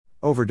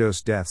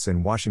Overdose deaths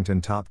in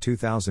Washington top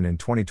 2,000 in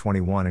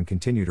 2021 and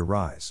continue to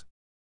rise.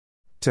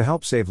 To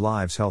help save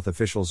lives, health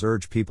officials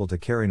urge people to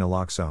carry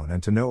naloxone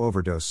and to know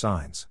overdose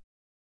signs.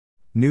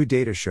 New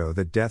data show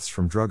that deaths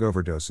from drug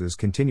overdoses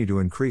continue to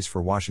increase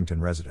for Washington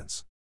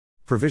residents.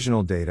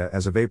 Provisional data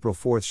as of April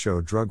 4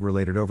 showed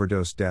drug-related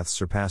overdose deaths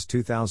surpassed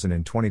 2,000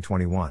 in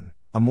 2021,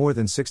 a more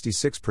than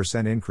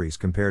 66% increase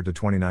compared to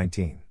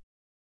 2019.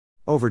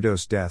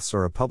 Overdose deaths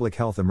are a public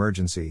health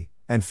emergency,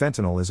 and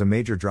fentanyl is a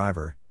major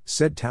driver,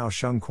 said Tao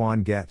Sheng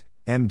Quan Get,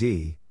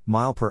 MD,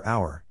 mile per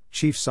hour,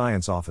 Chief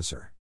Science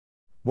Officer.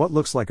 What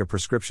looks like a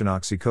prescription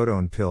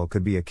oxycodone pill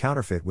could be a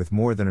counterfeit with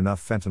more than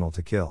enough fentanyl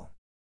to kill.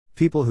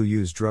 People who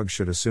use drugs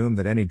should assume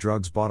that any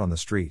drugs bought on the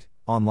street,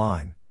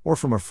 online, or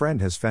from a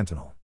friend has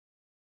fentanyl.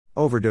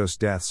 Overdose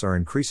deaths are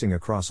increasing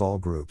across all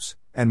groups,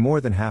 and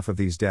more than half of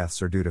these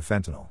deaths are due to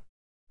fentanyl.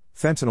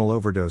 Fentanyl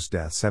overdose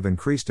deaths have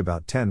increased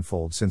about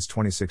tenfold since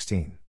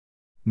 2016.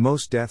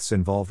 Most deaths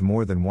involved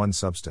more than one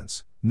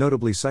substance,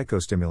 notably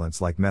psychostimulants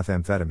like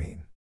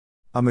methamphetamine.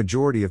 A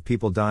majority of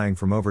people dying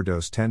from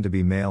overdose tend to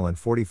be male and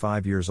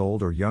 45 years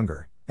old or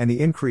younger, and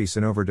the increase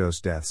in overdose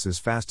deaths is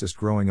fastest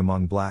growing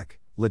among Black,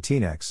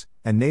 Latinx,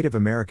 and Native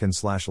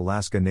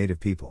American/Alaska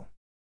Native people.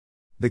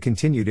 The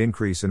continued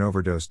increase in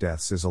overdose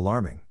deaths is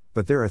alarming,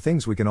 but there are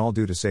things we can all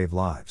do to save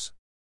lives.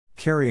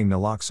 Carrying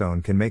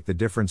naloxone can make the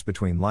difference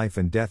between life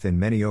and death in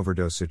many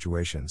overdose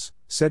situations,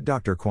 said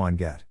Dr. Quan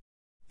Get.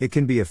 It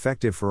can be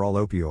effective for all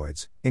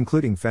opioids,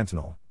 including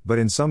fentanyl, but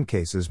in some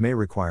cases may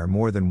require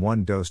more than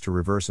one dose to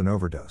reverse an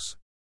overdose.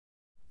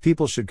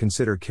 People should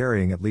consider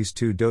carrying at least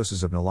 2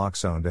 doses of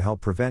naloxone to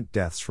help prevent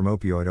deaths from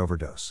opioid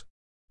overdose.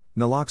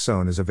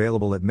 Naloxone is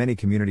available at many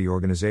community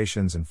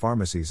organizations and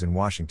pharmacies in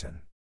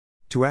Washington.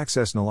 To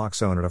access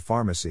naloxone at a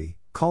pharmacy,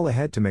 call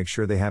ahead to make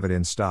sure they have it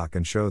in stock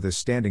and show this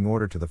standing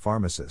order to the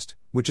pharmacist,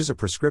 which is a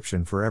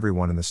prescription for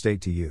everyone in the state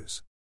to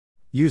use.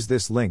 Use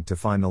this link to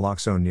find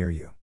naloxone near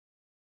you.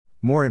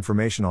 More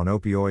information on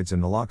opioids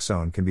and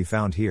naloxone can be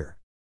found here.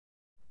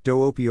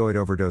 DOE Opioid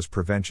Overdose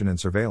Prevention and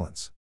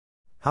Surveillance.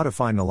 How to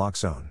find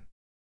naloxone.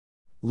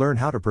 Learn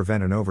how to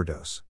prevent an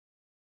overdose.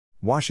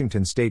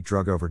 Washington State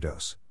Drug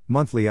Overdose,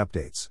 monthly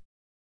updates.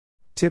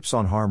 Tips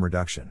on harm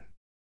reduction.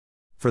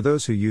 For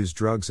those who use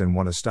drugs and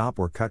want to stop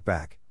or cut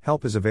back,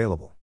 help is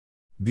available.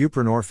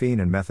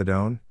 Buprenorphine and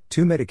methadone,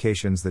 2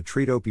 medications that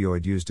treat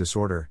opioid use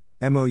disorder,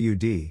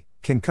 MOUD,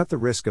 can cut the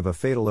risk of a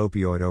fatal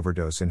opioid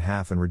overdose in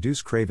half and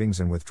reduce cravings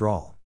and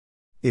withdrawal.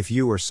 If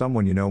you or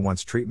someone you know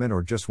wants treatment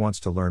or just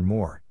wants to learn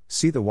more,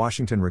 see the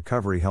Washington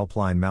Recovery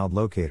Helpline MOUD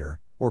locator,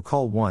 or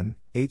call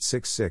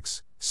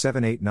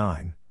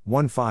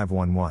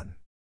 1-866-789-1511.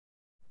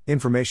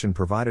 Information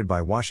provided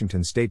by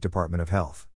Washington State Department of Health.